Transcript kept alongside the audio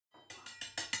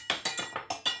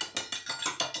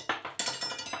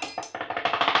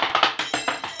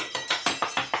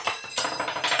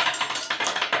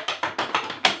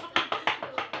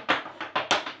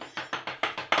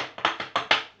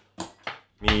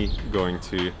me going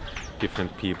to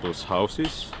different people's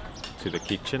houses, to the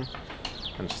kitchen,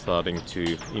 and starting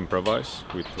to improvise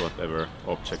with whatever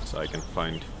objects I can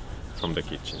find from the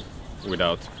kitchen,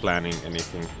 without planning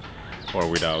anything or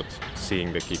without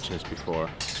seeing the kitchens before,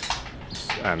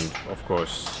 and of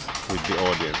course with the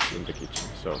audience in the kitchen.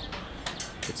 So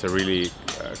it's a really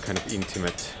kind of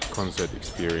intimate concert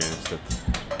experience that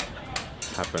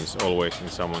happens always in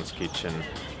someone's kitchen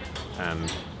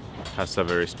and has a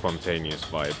very spontaneous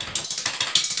vibe.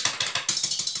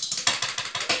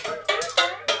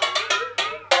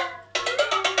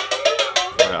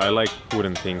 I like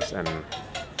wooden things and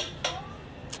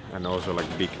also like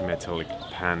big metallic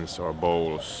pans or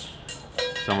bowls.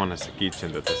 Someone has a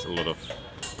kitchen that has a lot of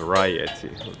variety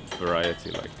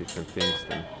like different things,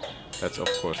 then that's of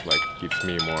course like gives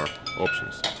me more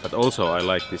options. But also I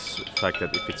like this fact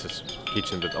that if it's a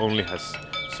kitchen that only has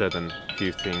certain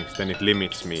few things, then it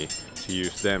limits me to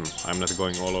use them. I'm not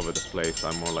going all over the place.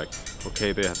 I'm more like,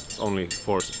 okay, they have only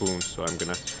 4 spoons, so I'm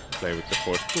gonna play with the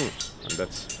 4 spoons, and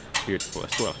that's beautiful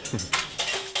as well.